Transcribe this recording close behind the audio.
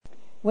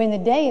When the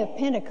day of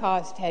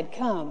Pentecost had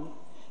come,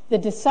 the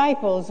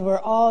disciples were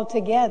all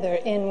together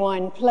in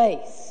one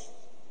place.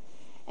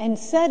 And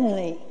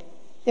suddenly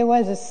there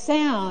was a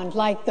sound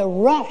like the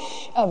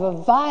rush of a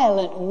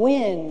violent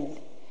wind,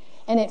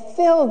 and it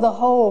filled the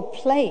whole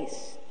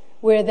place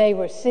where they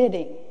were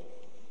sitting.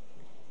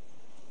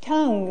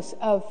 Tongues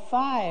of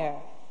fire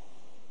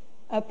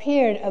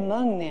appeared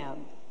among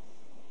them,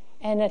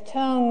 and a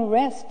tongue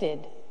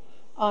rested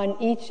on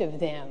each of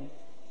them.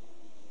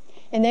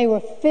 And they were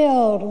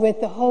filled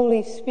with the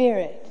Holy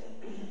Spirit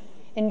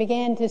and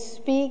began to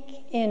speak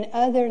in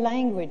other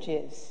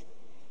languages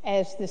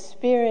as the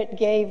Spirit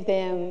gave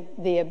them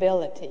the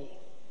ability.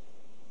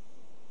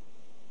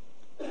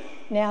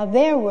 Now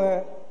there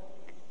were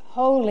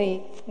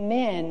holy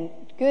men,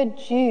 good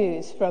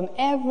Jews from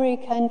every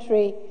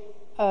country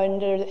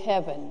under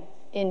heaven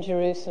in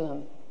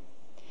Jerusalem.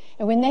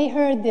 And when they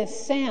heard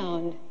this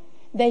sound,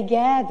 they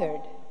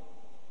gathered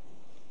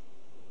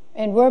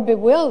and were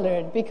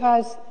bewildered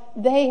because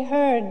they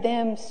heard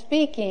them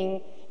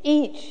speaking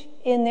each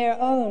in their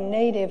own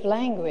native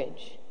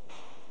language.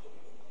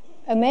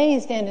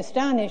 Amazed and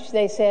astonished,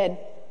 they said,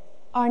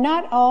 "Are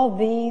not all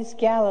these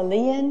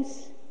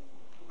Galileans?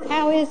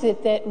 How is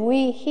it that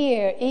we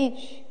hear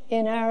each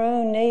in our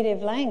own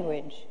native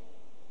language?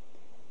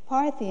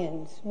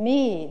 Parthians,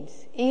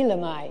 Medes,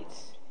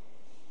 Elamites,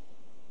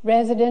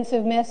 residents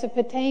of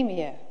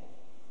Mesopotamia,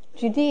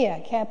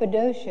 Judea,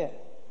 Cappadocia,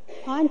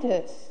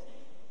 Pontus,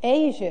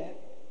 Asia,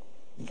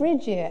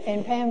 Phrygia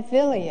and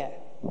Pamphylia,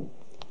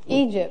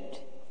 Egypt,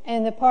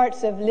 and the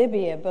parts of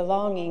Libya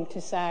belonging to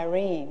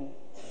Cyrene,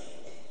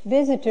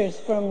 visitors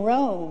from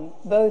Rome,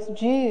 both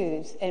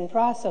Jews and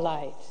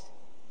proselytes,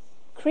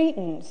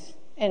 Cretans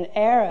and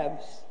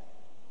Arabs.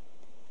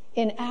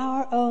 In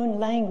our own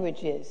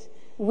languages,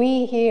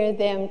 we hear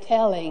them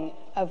telling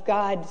of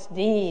God's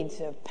deeds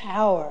of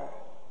power."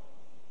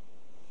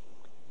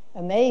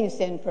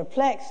 Amazed and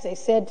perplexed, they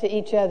said to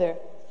each other,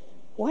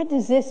 "What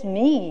does this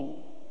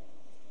mean?"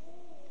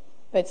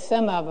 But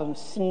some of them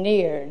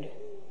sneered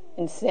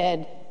and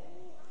said,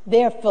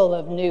 "They're full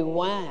of new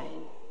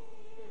wine."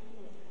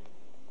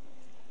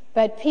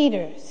 But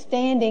Peter,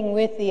 standing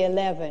with the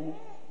 11,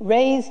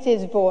 raised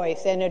his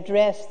voice and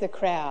addressed the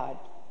crowd.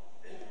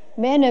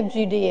 "Men of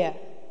Judea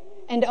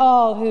and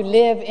all who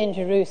live in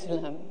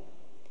Jerusalem,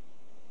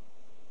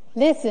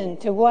 listen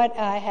to what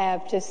I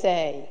have to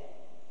say.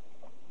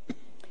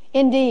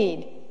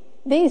 Indeed,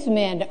 these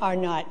men are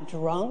not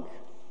drunk,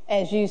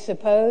 as you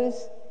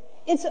suppose.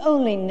 It's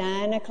only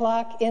 9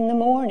 o'clock in the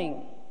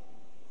morning.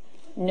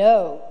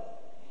 No,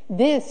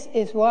 this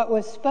is what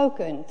was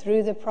spoken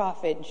through the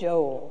prophet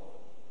Joel.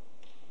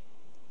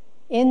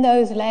 In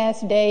those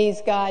last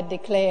days, God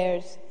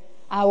declares,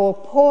 I will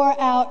pour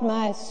out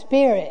my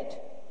Spirit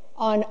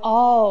on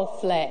all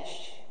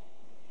flesh,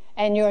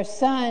 and your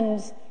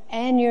sons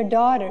and your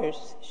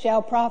daughters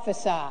shall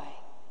prophesy,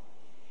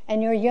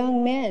 and your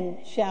young men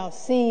shall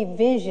see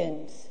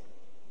visions,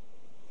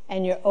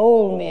 and your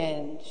old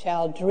men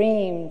shall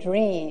dream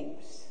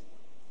dreams.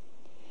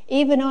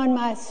 Even on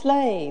my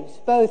slaves,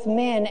 both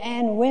men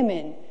and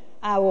women,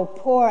 I will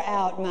pour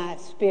out my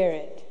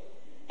Spirit,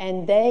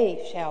 and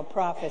they shall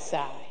prophesy.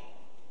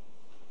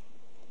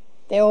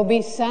 There will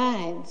be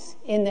signs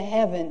in the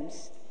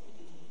heavens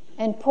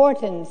and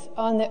portents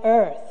on the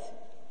earth,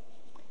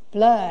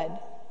 blood,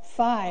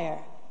 fire,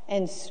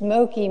 and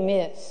smoky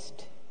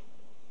mist.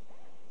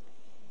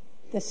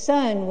 The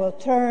sun will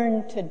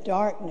turn to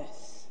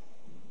darkness,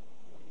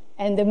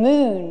 and the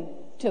moon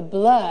to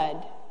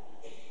blood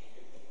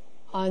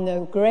on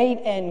the great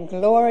and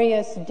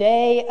glorious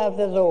day of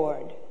the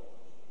Lord.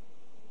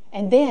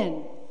 And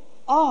then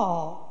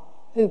all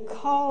who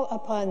call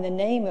upon the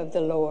name of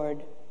the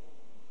Lord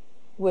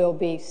will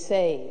be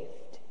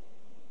saved.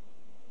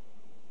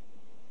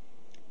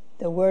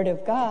 The word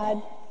of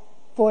God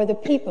for the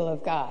people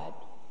of God.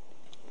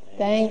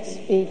 Thanks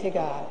be to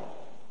God.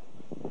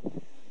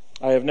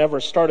 I have never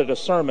started a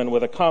sermon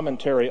with a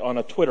commentary on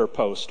a Twitter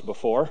post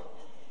before,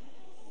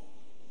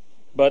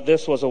 but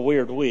this was a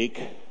weird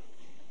week.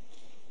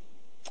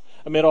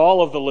 Amid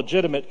all of the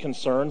legitimate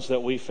concerns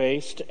that we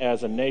faced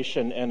as a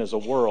nation and as a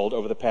world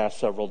over the past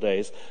several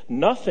days,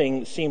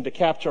 nothing seemed to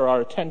capture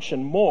our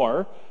attention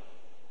more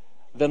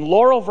than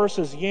Laurel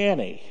versus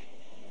Yanny.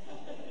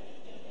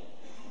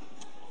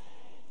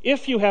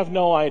 If you have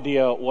no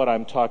idea what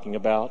I'm talking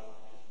about,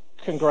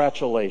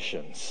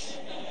 congratulations.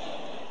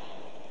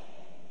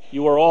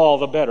 You are all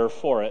the better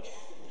for it.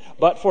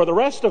 But for the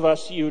rest of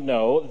us, you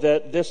know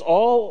that this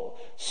all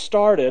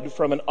started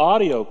from an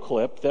audio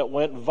clip that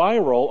went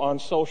viral on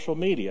social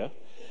media,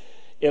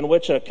 in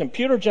which a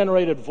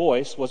computer-generated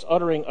voice was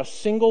uttering a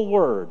single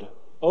word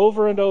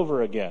over and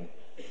over again.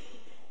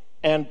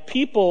 And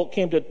people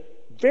came to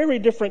very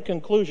different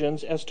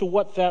conclusions as to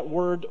what that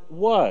word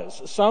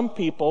was. Some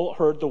people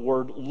heard the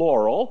word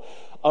Laurel.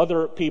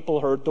 Other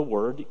people heard the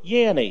word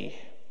Yanny.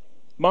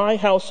 My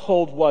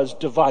household was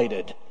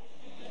divided.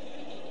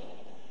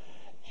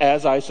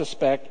 as I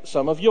suspect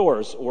some of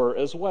yours were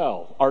as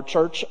well. Our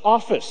church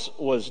office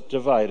was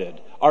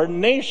divided. Our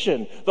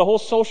nation, the whole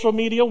social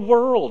media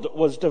world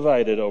was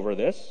divided over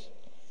this.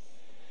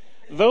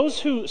 Those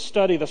who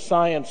study the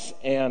science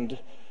and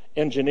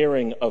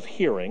engineering of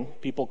hearing,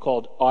 people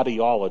called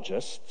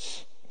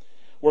audiologists,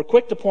 were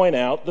quick to point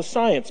out the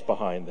science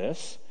behind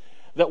this,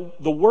 that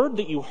the word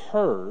that you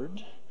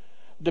heard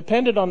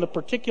depended on the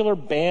particular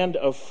band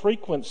of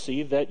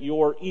frequency that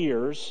your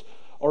ears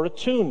are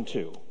attuned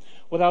to.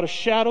 Without a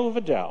shadow of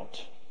a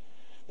doubt,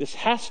 this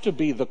has to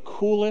be the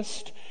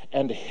coolest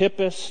and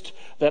hippest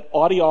that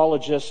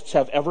audiologists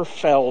have ever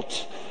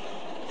felt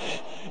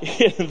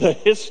in the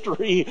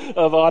history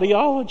of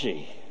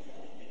audiology.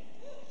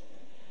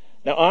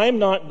 Now, I'm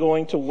not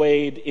going to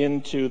wade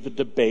into the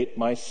debate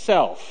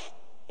myself.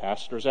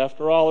 Pastors,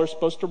 after all, are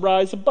supposed to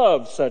rise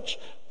above such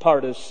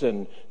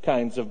partisan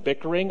kinds of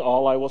bickering.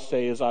 All I will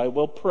say is I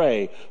will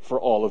pray for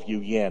all of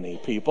you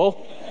Yanny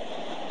people.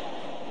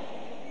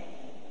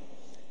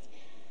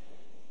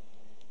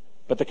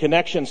 But the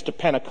connections to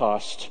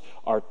Pentecost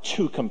are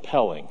too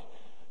compelling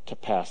to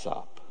pass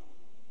up.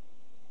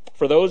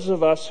 For those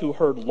of us who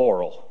heard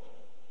Laurel,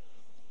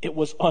 it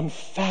was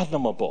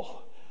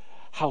unfathomable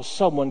how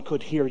someone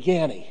could hear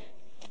Yanny,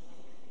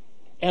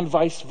 and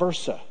vice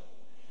versa.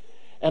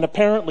 And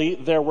apparently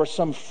there were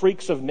some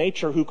freaks of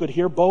nature who could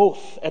hear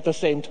both at the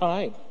same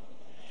time.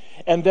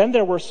 And then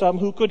there were some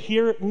who could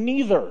hear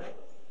neither.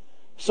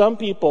 Some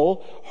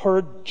people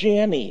heard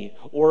Janny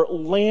or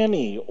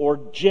Lanny or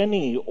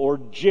Jenny or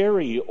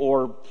Jerry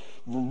or...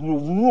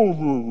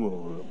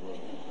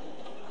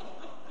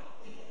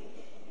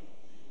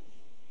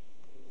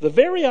 The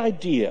very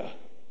idea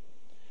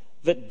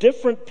that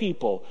different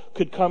people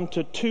could come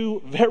to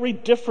two very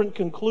different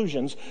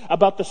conclusions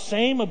about the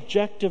same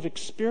objective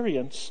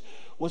experience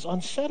was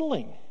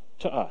unsettling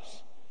to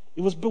us.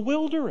 It was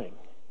bewildering.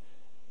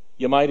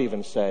 You might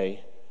even say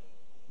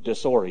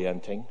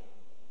disorienting.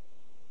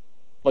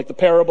 Like the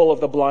parable of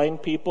the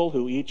blind people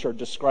who each are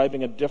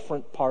describing a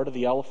different part of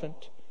the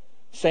elephant.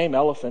 Same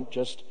elephant,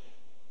 just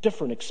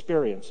different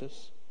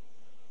experiences.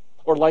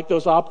 Or like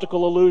those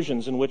optical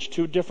illusions in which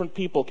two different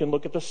people can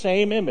look at the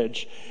same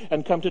image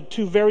and come to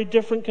two very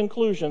different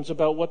conclusions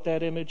about what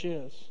that image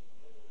is.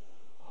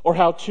 Or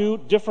how two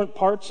different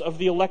parts of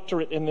the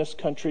electorate in this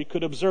country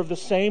could observe the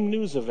same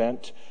news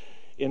event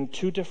in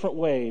two different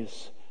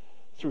ways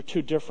through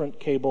two different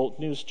cable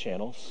news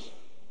channels.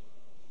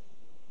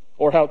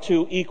 Or how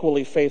two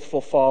equally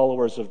faithful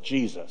followers of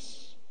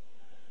Jesus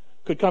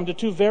could come to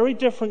two very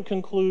different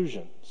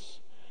conclusions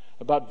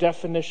about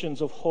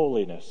definitions of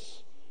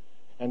holiness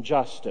and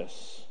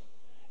justice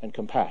and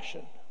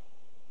compassion.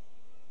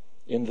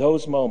 In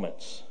those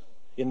moments,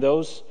 in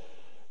those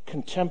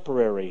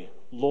contemporary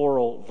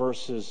Laurel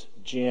versus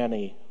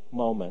Janny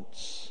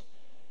moments,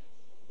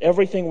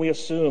 everything we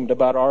assumed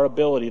about our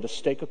ability to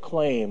stake a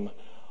claim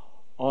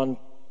on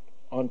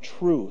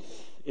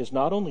truth is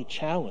not only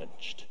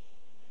challenged,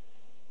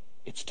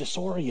 it's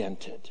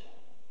disoriented.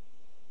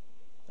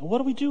 And what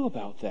do we do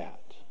about that?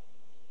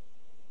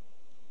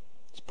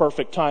 It's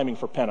perfect timing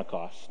for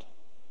Pentecost.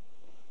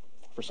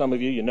 For some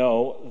of you, you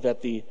know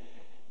that the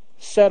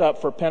setup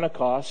for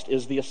Pentecost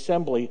is the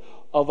assembly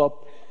of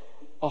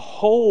a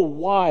whole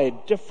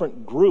wide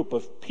different group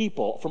of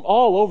people from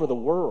all over the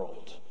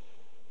world.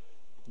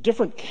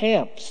 Different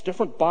camps,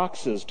 different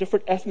boxes,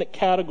 different ethnic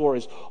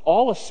categories,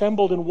 all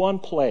assembled in one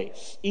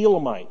place.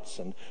 Elamites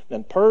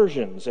and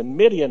Persians and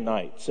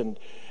Midianites and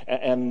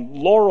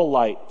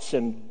Laurelites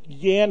and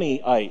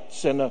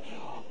Yannyites and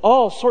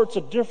all sorts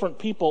of different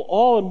people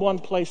all in one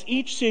place,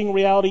 each seeing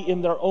reality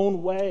in their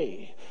own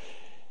way.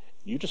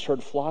 You just heard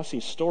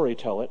Flossie's story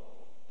tell it.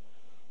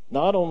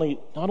 Not only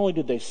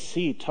did they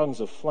see tongues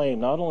of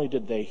flame, not only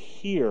did they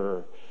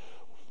hear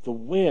the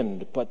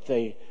wind, but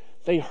they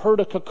heard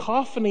a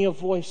cacophony of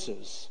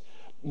voices.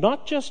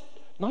 Not just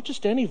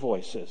any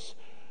voices,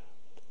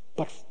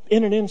 but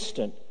in an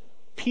instant,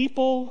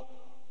 people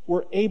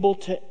were able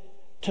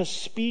to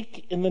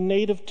speak in the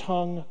native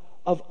tongue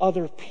of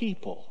other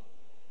people.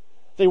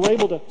 They were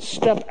able to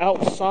step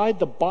outside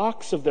the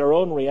box of their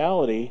own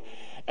reality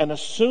and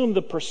assume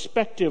the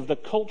perspective, the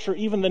culture,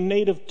 even the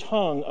native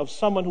tongue of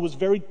someone who was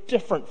very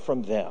different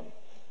from them.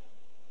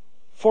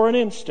 For an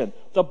instant,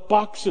 the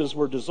boxes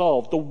were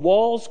dissolved, the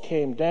walls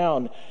came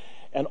down,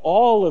 and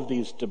all of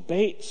these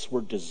debates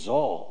were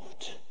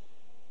dissolved.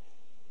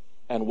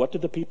 And what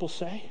did the people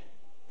say?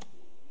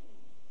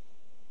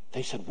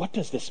 They said, "What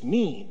does this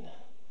mean?"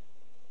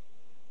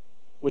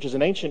 Which is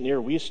an ancient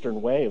Near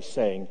Eastern way of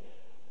saying,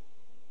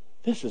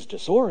 this is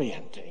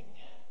disorienting.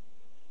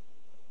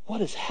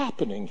 What is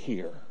happening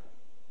here?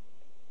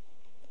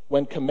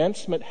 When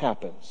commencement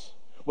happens,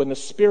 when the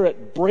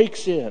Spirit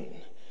breaks in,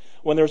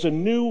 when there's a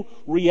new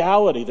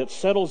reality that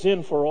settles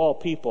in for all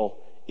people,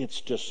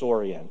 it's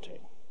disorienting.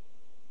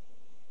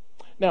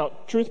 Now,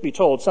 truth be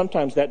told,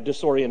 sometimes that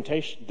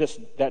disorientation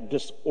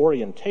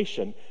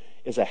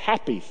is a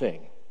happy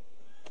thing.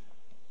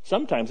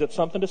 Sometimes it's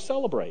something to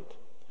celebrate.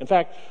 In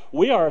fact,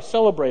 we are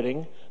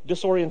celebrating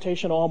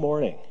disorientation all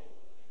morning.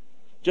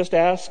 Just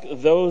ask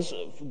those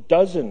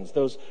dozens,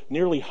 those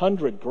nearly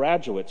 100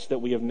 graduates that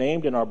we have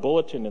named in our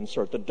bulletin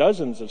insert, the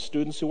dozens of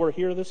students who were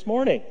here this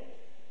morning.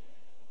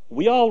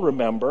 We all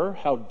remember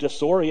how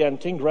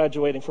disorienting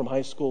graduating from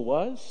high school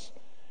was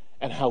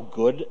and how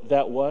good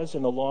that was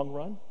in the long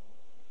run.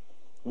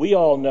 We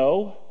all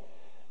know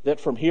that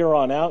from here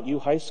on out, you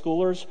high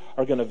schoolers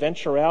are going to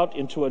venture out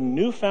into a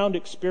newfound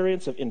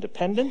experience of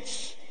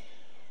independence,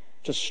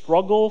 to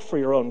struggle for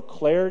your own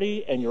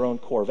clarity and your own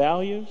core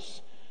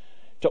values,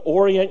 to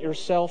orient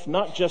yourself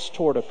not just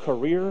toward a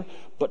career,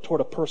 but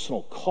toward a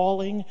personal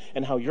calling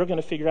and how you're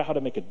going to figure out how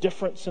to make a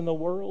difference in the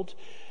world.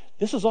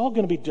 This is all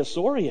going to be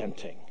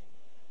disorienting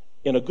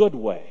in a good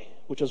way,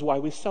 which is why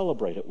we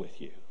celebrate it with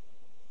you.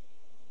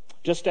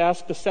 Just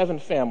ask the 7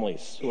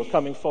 families who are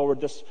coming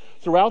forward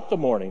throughout the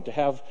morning to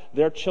have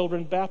their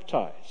children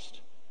baptized.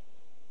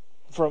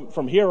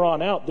 From here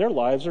on out, their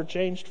lives are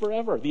changed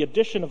forever. The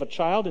addition of a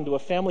child into a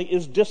family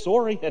is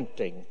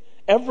disorienting.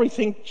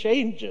 Everything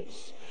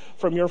changes.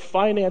 From your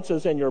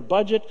finances and your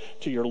budget,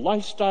 to your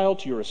lifestyle,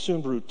 to your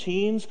assumed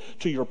routines,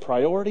 to your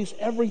priorities,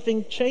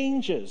 everything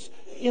changes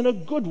in a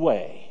good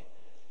way.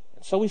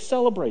 And so we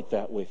celebrate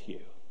that with you.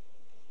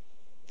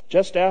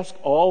 Just ask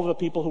all the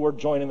people who are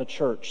joining the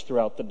church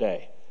throughout the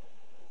day.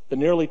 The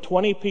nearly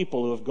 20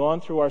 people who have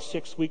gone through our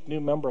 6-week new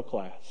member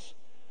class.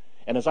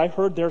 And as I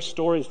heard their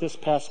stories this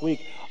past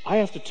week, I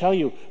have to tell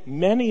you,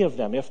 many of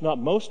them, if not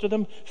most of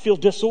them, feel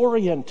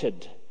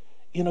disoriented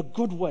in a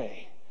good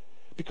way.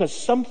 Because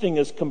something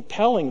is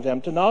compelling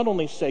them to not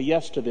only say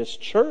yes to this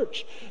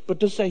church,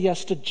 but to say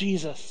yes to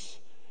Jesus.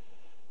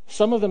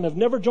 Some of them have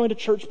never joined a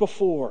church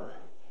before,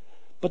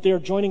 but they are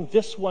joining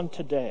this one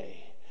today.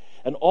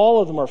 And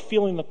all of them are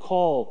feeling the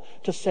call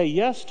to say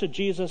yes to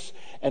Jesus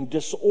and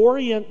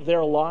disorient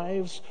their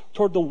lives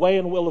toward the way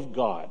and will of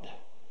God.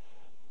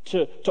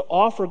 To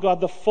offer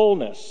God the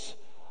fullness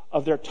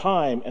of their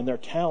time and their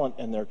talent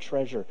and their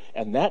treasure.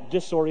 And that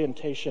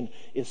disorientation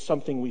is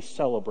something we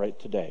celebrate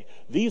today.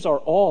 These are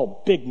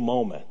all big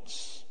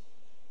moments.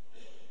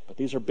 But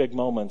these are big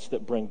moments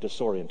that bring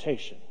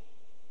disorientation.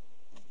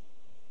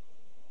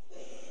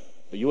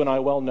 But you and I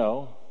well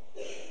know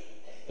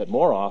that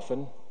more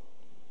often,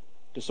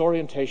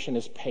 disorientation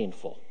is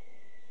painful,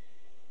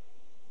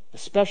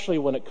 especially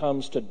when it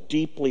comes to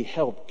deeply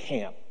held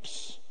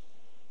camps,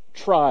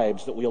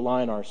 tribes that we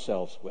align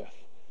ourselves with,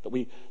 that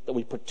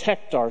we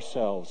protect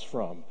ourselves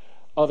from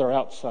other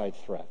outside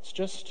threats.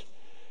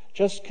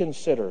 Just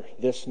consider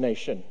this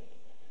nation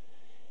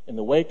in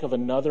the wake of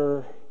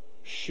another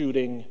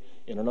shooting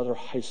in another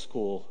high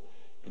school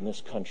in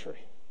this country.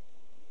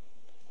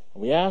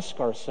 And we ask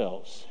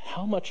ourselves,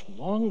 how much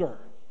longer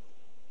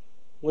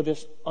will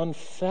this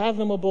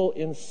unfathomable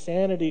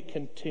insanity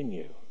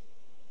continue,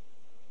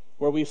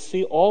 where we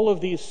see all of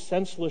these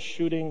senseless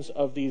shootings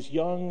of these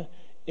young,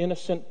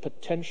 innocent,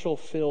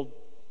 potential-filled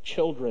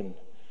children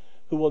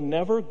who will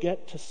never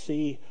get to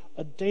see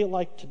a day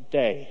like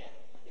today?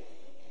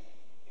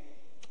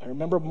 I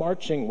remember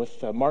marching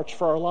with March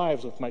for Our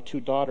Lives with my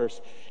 2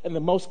 daughters, and the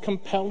most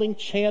compelling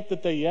chant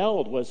that they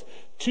yelled was,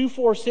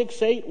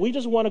 2468, we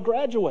just want to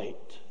graduate.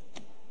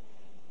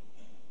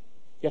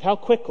 Yet how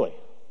quickly,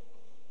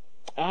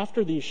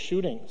 after these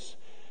shootings,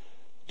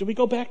 do we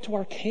go back to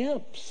our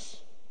camps,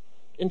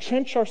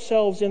 entrench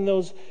ourselves in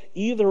those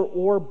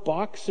either-or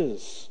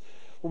boxes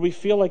where we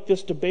feel like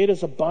this debate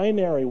is a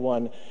binary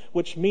one,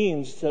 which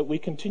means that we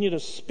continue to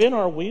spin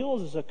our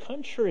wheels as a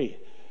country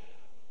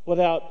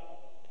without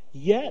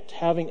yet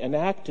having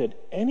enacted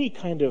any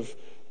kind of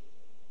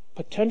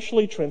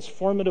potentially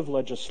transformative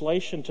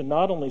legislation to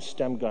not only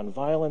stem gun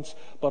violence,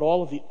 but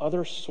all of the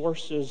other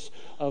sources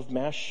of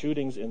mass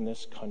shootings in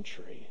this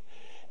country.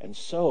 And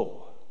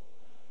so,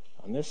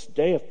 on this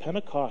day of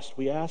Pentecost,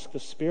 we ask the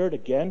Spirit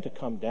again to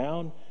come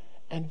down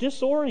and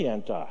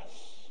disorient us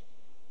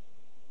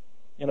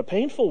in a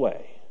painful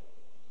way,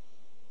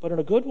 but in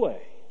a good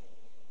way.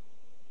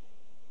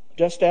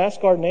 Just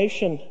ask our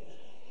nation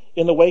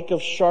in the wake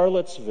of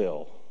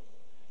Charlottesville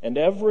and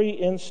every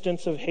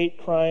instance of hate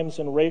crimes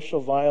and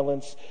racial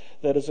violence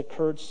that has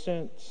occurred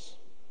since.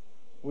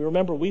 We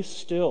remember we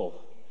still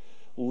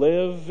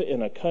live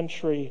in a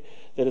country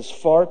that is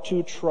far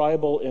too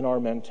tribal in our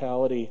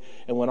mentality,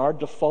 and when our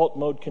default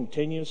mode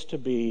continues to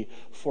be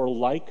for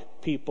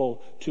like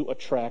people to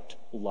attract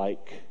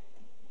like.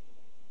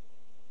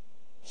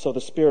 So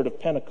the Spirit of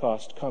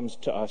Pentecost comes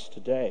to us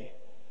today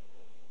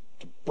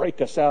to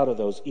break us out of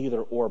those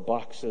either-or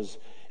boxes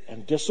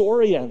and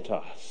disorient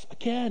us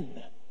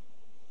again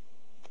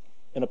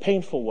in a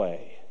painful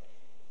way,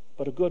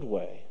 but a good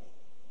way.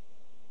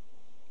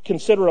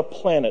 Consider a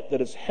planet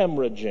that is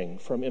hemorrhaging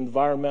from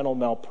environmental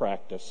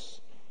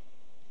malpractice,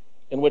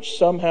 in which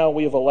somehow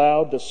we have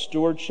allowed the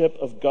stewardship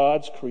of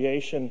God's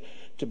creation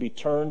to be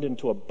turned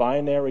into a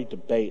binary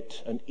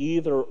debate, an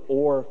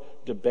either-or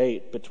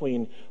debate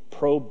between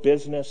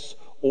pro-business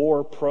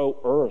or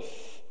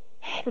pro-earth.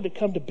 How did it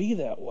come to be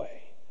that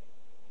way?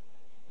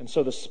 And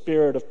so the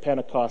Spirit of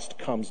Pentecost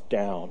comes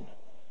down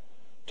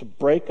to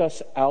break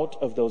us out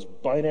of those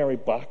binary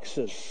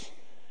boxes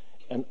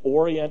and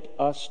orient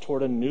us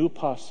toward a new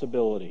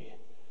possibility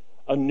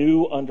a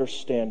new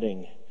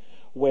understanding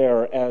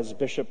where, as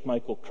Bishop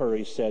Michael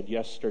Curry said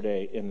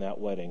yesterday in that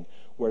wedding,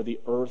 where the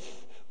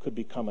earth could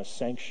become a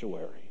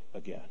sanctuary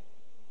again.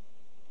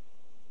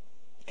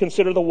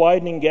 Consider the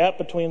widening gap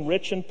between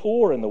rich and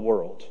poor in the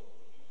world,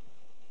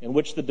 in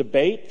which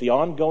the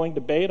ongoing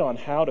debate on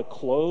how to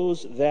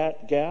close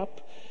that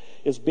gap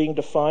is being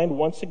defined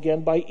once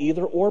again by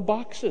either-or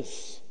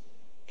boxes,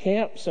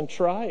 camps and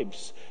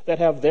tribes that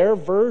have their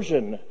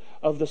version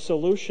of the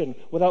solution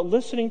without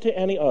listening to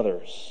any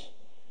others.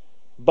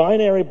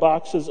 Binary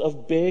boxes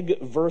of big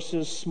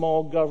versus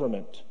small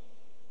government,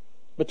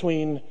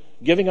 between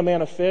giving a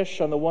man a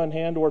fish on the one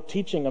hand or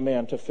teaching a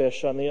man to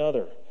fish on the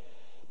other,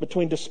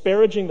 between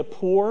disparaging the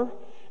poor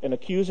and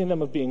accusing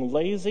them of being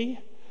lazy,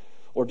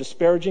 or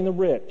disparaging the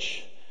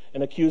rich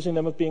and accusing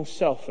them of being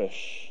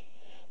selfish.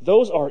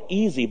 Those are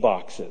easy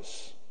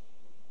boxes.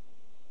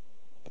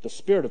 But the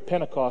Spirit of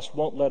Pentecost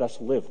won't let us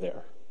live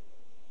there.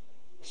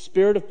 The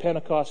Spirit of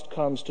Pentecost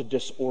comes to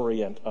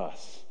disorient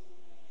us,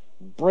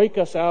 break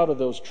us out of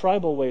those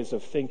tribal ways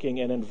of thinking,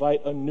 and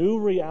invite a new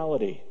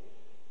reality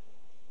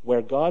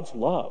where God's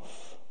love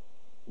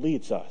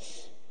leads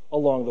us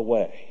along the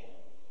way.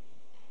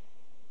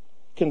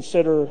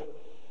 Consider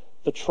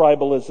the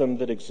tribalism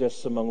that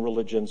exists among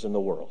religions in the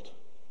world,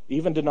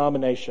 even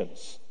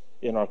denominations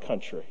in our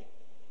country.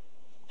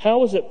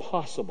 How is it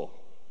possible?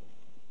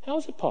 How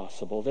is it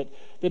possible that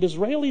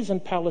Israelis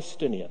and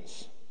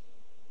Palestinians,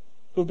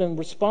 who've been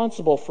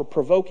responsible for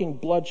provoking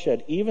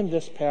bloodshed even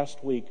this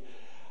past week,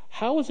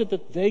 how is it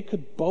that they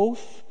could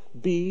both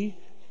be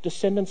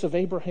descendants of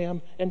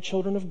Abraham and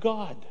children of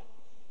God?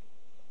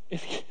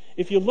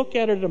 If you look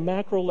at it at a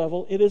macro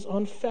level, it is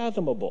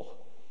unfathomable.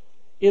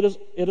 It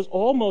is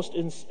almost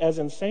as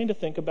insane to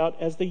think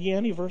about as the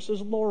Yanny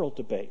versus Laurel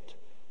debate.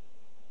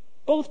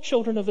 Both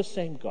children of the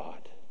same God.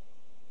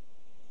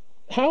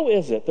 How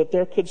is it that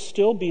there could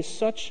still be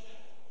such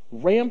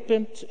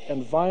rampant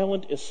and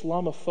violent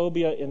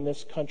Islamophobia in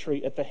this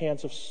country at the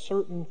hands of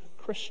certain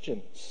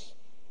Christians?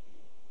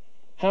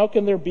 How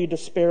can there be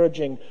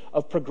disparaging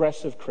of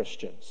progressive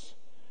Christians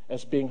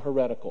as being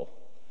heretical,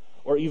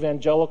 or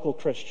evangelical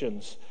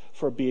Christians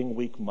for being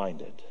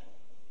weak-minded?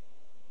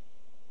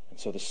 And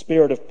so the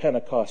Spirit of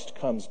Pentecost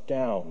comes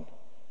down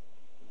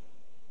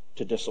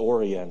to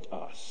disorient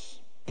us,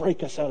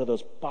 break us out of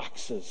those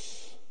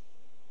boxes,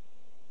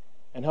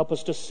 and help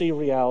us to see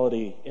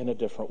reality in a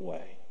different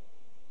way.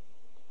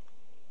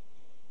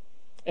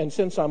 And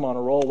since I'm on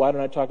a roll, why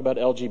don't I talk about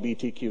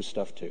LGBTQ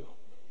stuff too?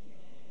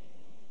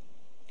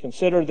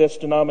 Consider this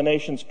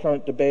denomination's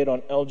current debate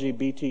on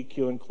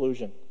LGBTQ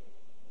inclusion.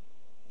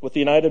 With the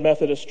United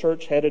Methodist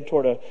Church headed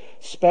toward a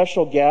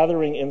special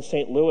gathering in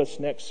St. Louis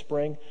next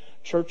spring,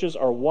 churches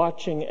are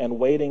watching and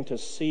waiting to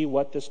see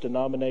what this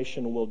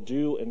denomination will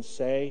do and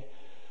say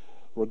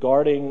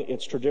regarding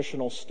its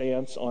traditional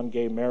stance on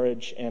gay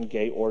marriage and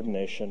gay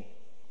ordination.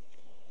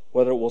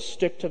 Whether it will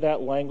stick to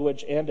that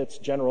language and its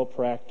general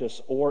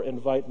practice, or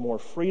invite more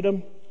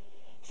freedom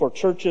for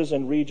churches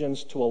and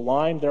regions to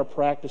align their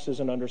practices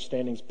and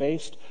understandings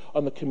based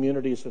on the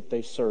communities that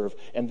they serve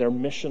and their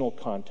missional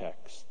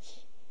contexts.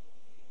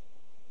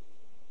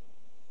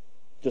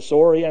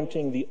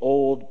 Disorienting the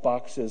old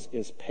boxes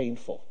is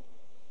painful,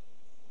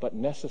 but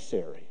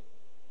necessary,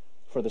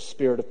 for the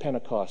Spirit of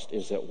Pentecost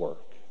is at work.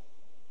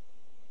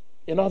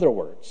 In other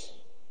words,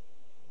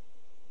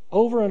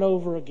 over and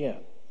over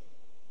again,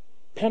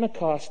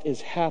 Pentecost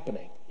is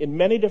happening in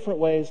many different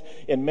ways,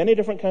 in many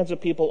different kinds of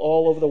people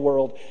all over the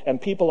world,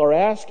 and people are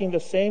asking the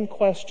same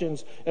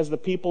questions as the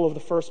people of the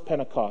first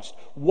Pentecost.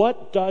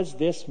 What does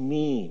this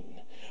mean?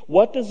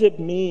 What does it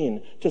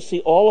mean to see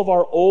all of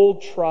our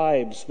old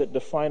tribes that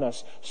define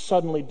us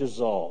suddenly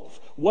dissolve?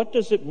 What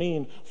does it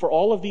mean for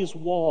all of these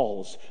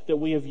walls that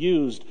we have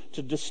used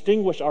to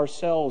distinguish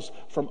ourselves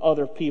from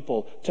other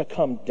people to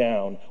come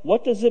down?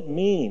 What does it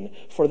mean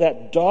for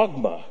that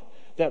dogma,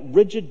 that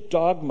rigid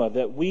dogma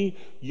that we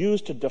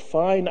use to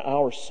define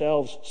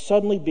ourselves,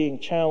 suddenly being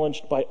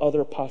challenged by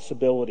other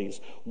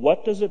possibilities?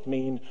 What does it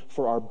mean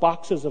for our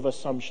boxes of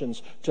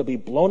assumptions to be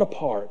blown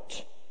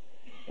apart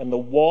and the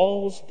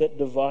walls that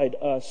divide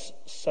us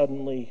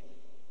suddenly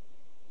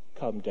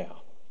come down?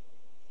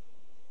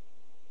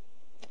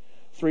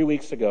 3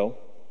 weeks ago,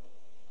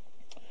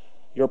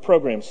 your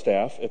program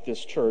staff at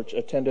this church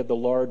attended the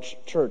Large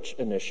Church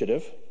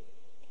Initiative,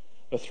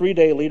 a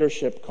 3-day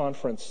leadership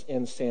conference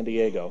in San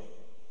Diego.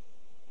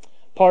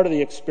 Part of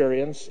the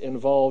experience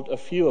involved a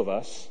few of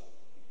us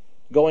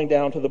going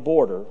down to the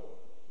border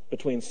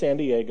between San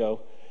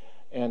Diego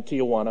and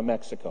Tijuana,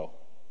 Mexico.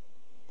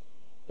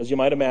 As you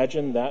might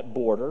imagine, that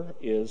border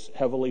is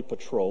heavily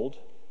patrolled,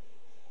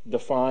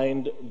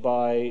 defined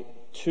by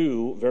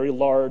 2 very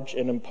large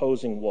and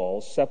imposing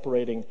walls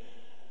separating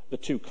the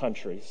 2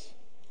 countries,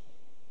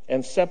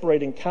 and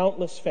separating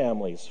countless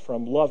families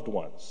from loved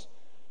ones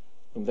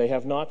whom they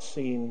have not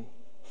seen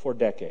for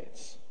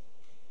decades.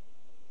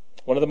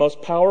 One of the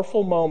most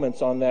powerful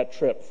moments on that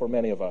trip for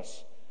many of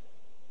us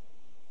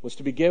was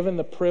to be given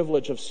the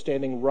privilege of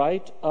standing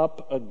right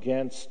up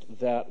against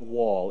that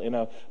wall in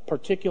a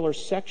particular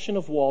section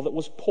of wall that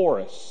was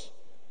porous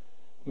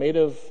made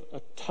of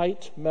a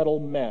tight metal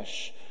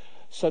mesh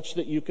such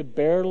that you could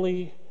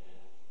barely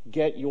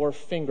get your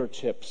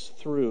fingertips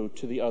through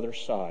to the other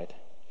side.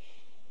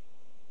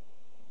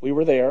 We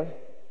were there,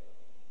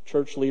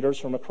 church leaders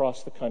from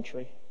across the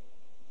country,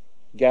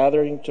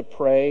 gathering to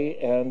pray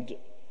and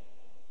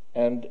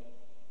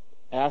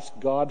ask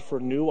God for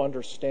new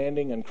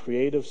understanding and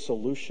creative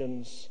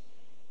solutions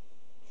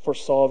for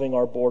solving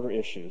our border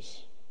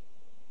issues.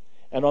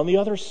 And on the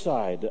other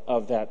side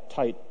of that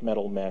tight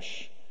metal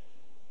mesh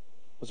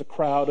was a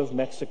crowd of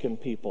Mexican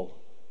people,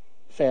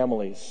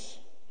 families,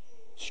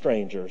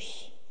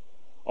 strangers,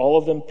 all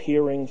of them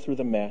peering through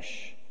the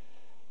mesh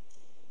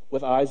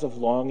with eyes of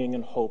longing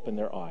and hope in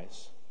their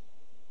eyes.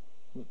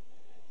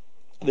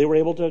 They were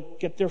able to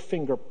get their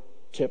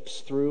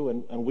fingertips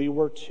through, and we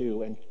were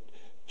too. And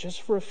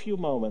just for a few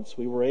moments,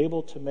 we were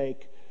able to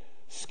make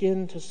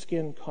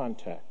skin-to-skin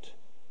contact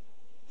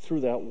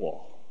through that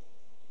wall.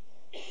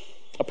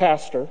 A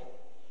pastor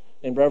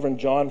named Reverend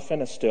John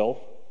Fenestill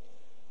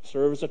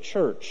serves a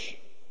church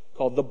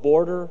called the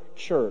Border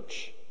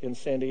Church in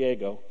San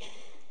Diego.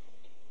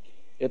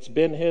 It's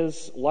been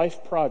his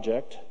life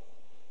project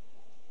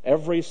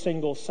every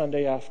single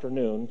Sunday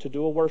afternoon to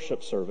do a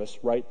worship service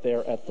right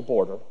there at the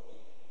border.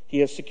 He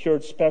has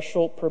secured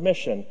special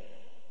permission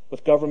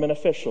with government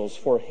officials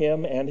for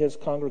him and his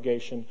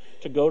congregation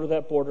to go to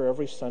that border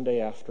every Sunday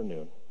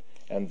afternoon.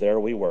 And there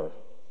we were.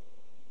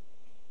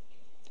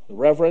 The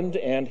Reverend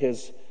and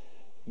his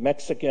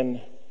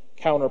Mexican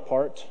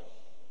counterpart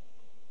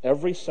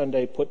every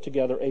Sunday put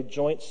together a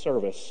joint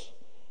service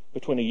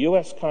between a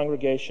U.S.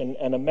 congregation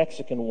and a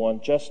Mexican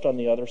one just on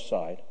the other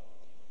side.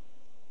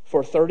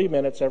 For 30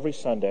 minutes every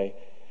Sunday,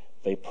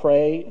 they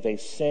pray, they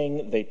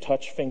sing, they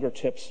touch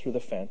fingertips through the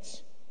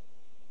fence.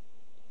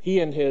 He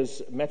and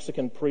his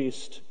Mexican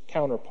priest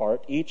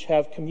counterpart each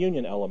have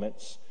communion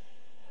elements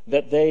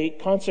that they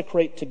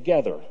consecrate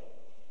together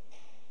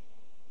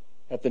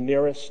at the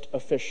nearest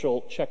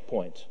official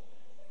checkpoint.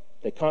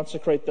 They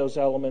consecrate those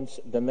elements,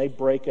 then they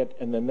break it,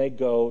 and then they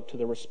go to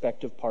the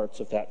respective parts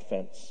of that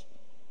fence.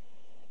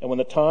 And when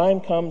the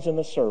time comes in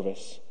the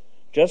service,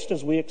 just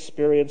as we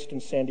experienced in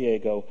San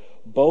Diego,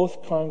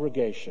 both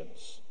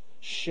congregations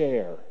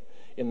share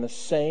in the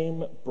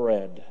same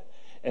bread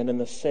and in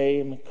the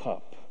same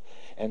cup.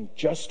 And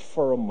just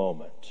for a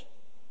moment,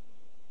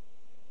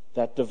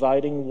 that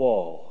dividing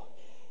wall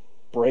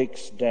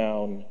breaks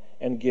down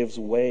and gives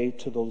way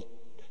to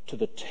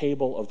the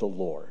table of the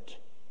Lord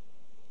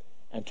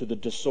and to the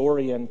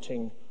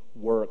disorienting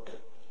work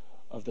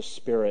of the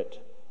Spirit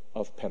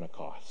of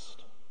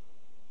Pentecost.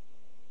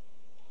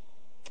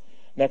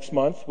 Next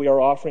month, we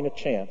are offering a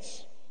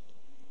chance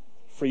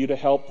for you to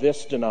help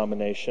this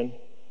denomination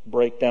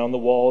break down the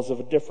walls of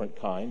a different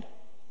kind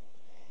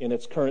in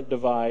its current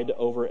divide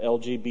over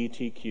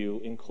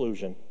LGBTQ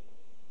inclusion.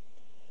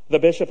 The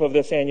bishop of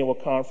this annual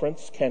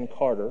conference, Ken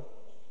Carter,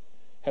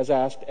 has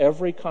asked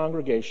every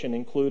congregation,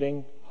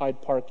 including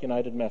Hyde Park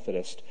United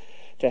Methodist,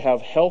 to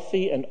have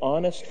healthy and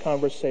honest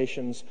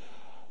conversations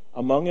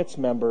among its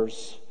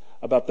members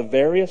about the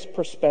various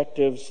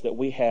perspectives that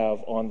we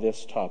have on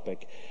this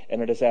topic.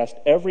 And it has asked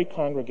every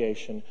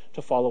congregation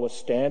to follow a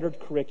standard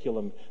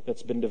curriculum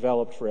that's been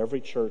developed for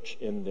every church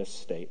in this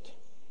state.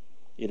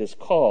 It is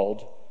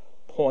called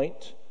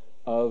Point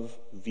of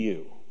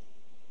View,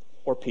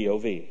 or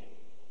POV.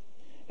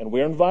 And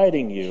we're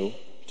inviting you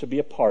to be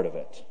a part of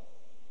it.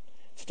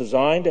 It's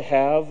designed to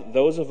have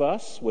those of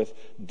us with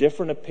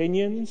different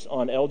opinions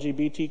on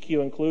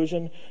LGBTQ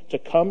inclusion to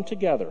come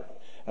together.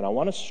 And I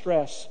want to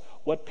stress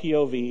what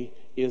POV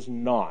is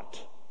not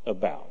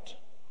about.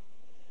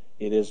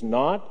 It is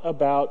not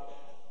about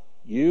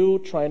you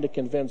trying to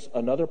convince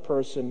another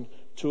person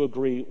to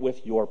agree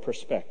with your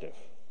perspective.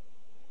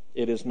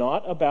 It is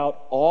not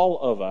about all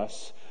of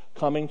us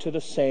coming to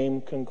the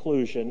same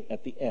conclusion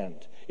at the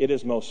end. It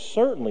is most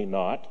certainly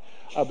not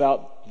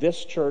about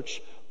this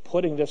church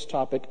putting this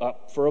topic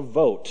up for a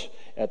vote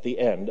at the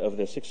end of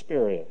this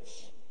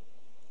experience.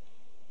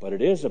 But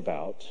it is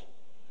about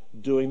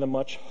doing the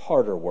much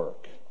harder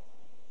work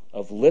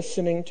of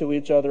listening to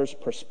each other's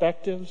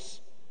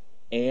perspectives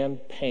and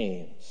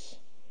pains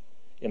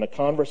in a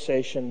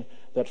conversation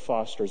that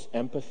fosters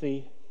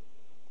empathy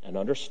and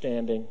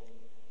understanding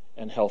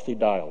and healthy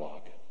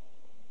dialogue.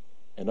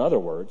 In other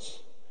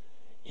words,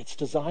 it's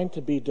designed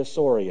to be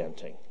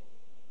disorienting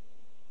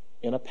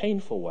in a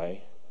painful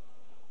way,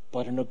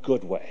 but in a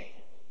good way,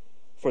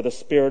 for the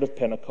Spirit of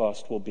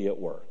Pentecost will be at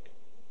work.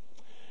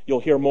 You'll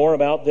hear more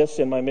about this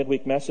in my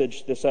midweek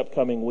message this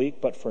upcoming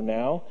week, but for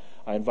now,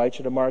 I invite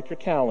you to mark your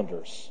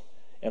calendars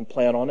and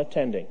plan on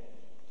attending,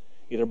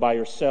 either by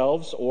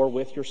yourselves or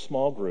with your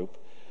small group,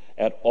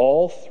 at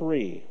all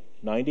 3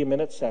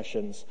 90-minute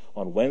sessions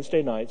on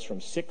Wednesday nights from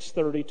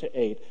 6:30 to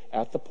 8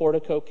 at the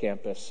Portico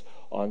campus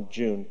on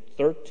June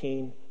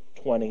 13,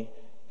 20,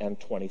 and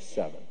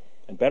 27.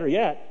 And better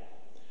yet,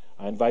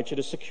 I invite you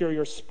to secure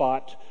your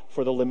spot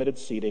for the limited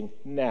seating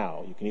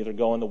now. You can either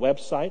go on the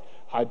website,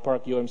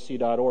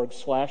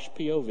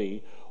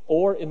 hydeparkumc.org/POV,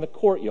 or in the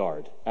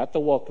courtyard at the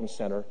Welcome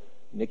Center.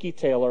 Nikki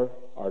Taylor,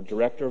 our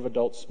Director of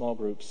Adult Small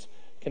Groups,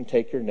 can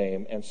take your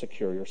name and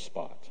secure your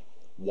spot.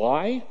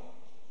 Why?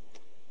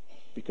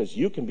 Because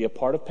you can be a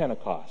part of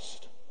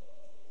Pentecost.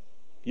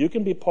 You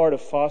can be part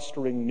of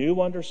fostering new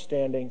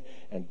understanding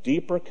and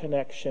deeper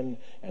connection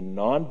and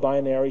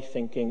non-binary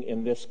thinking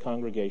in this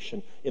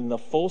congregation in the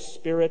full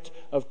spirit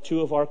of two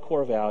of our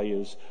core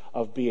values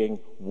of being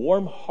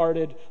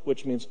warm-hearted,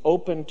 which means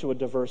open to a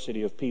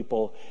diversity of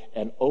people,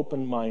 and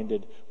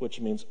open-minded, which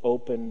means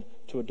open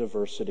to a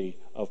diversity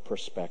of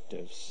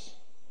perspectives.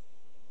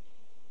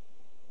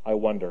 I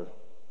wonder,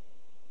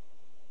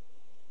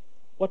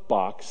 what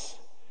box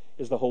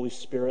is the Holy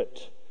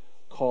Spirit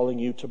calling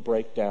you to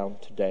break down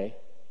today?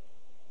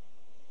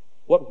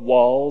 What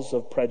walls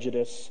of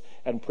prejudice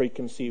and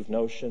preconceived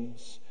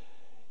notions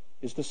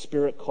is the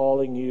Spirit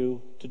calling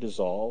you to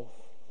dissolve?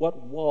 What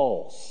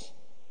walls?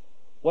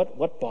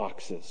 What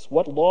boxes?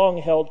 What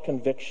long-held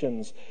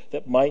convictions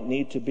that might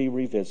need to be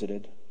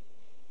revisited?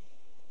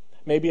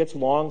 Maybe it's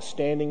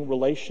long-standing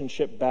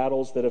relationship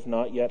battles that have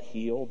not yet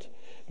healed.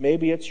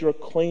 Maybe it's your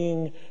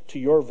clinging to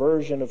your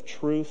version of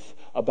truth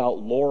about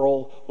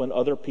Laurel when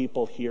other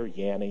people hear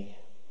Yanny.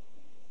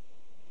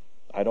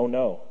 I don't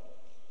know.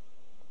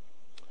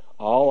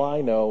 All I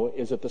know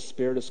is that the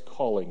Spirit is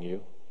calling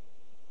you,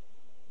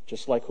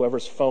 just like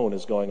whoever's phone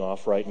is going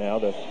off right now,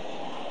 that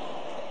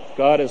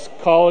God is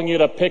calling you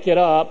to pick it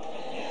up.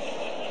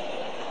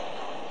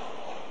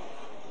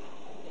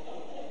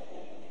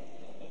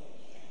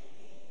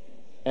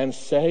 And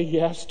say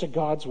yes to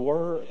God's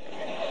word.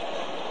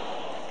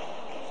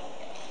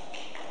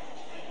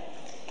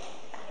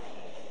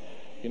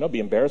 You know, it'd be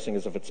embarrassing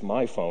as if it's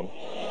my phone.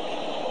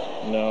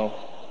 No.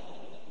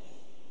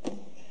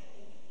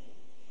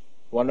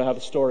 Want to know how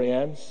the story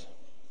ends?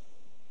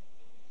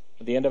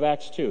 At the end of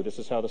Acts 2, this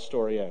is how the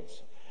story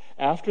ends.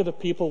 After the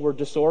people were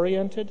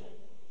disoriented,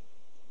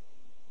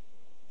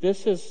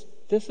 this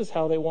is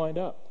how they wind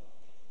up.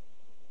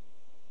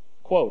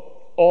 Quote,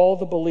 all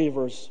the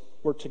believers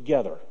were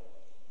together,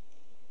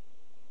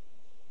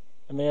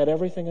 and they had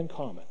everything in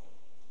common.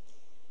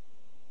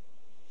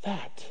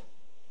 That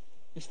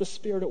is the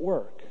Spirit at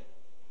work.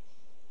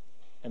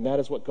 And that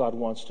is what God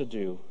wants to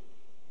do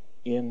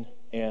in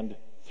and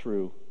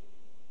through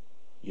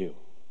you.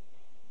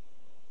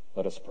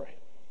 Let us pray.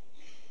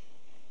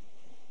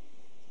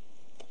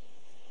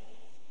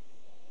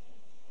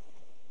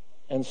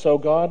 And so,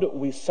 God,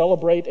 we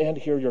celebrate and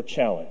hear your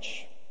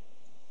challenge.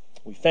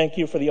 We thank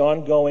you for the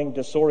ongoing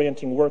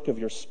disorienting work of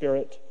your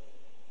Spirit,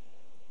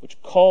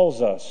 which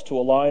calls us to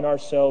align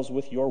ourselves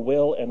with your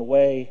will and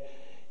way,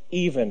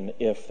 even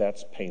if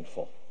that's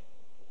painful.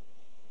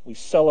 We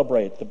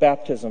celebrate the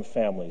baptism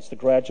families, the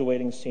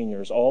graduating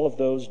seniors, all of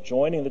those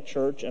joining the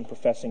church and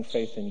professing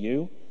faith in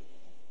you.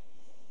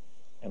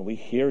 And we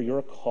hear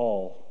your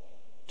call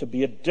to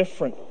be a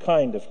different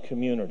kind of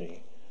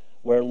community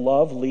where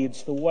love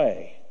leads the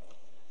way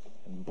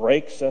and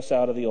breaks us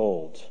out of the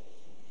old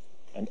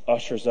and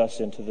ushers us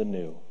into the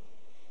new.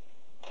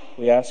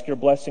 We ask your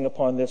blessing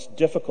upon this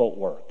difficult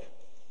work.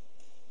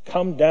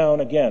 Come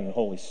down again,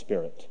 Holy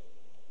Spirit.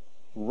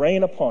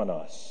 Reign upon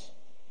us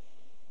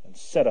and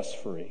set us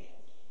free.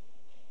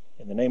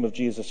 In the name of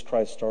Jesus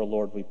Christ our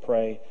Lord we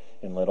pray,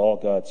 and let all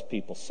God's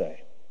people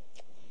say,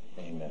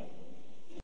 amen.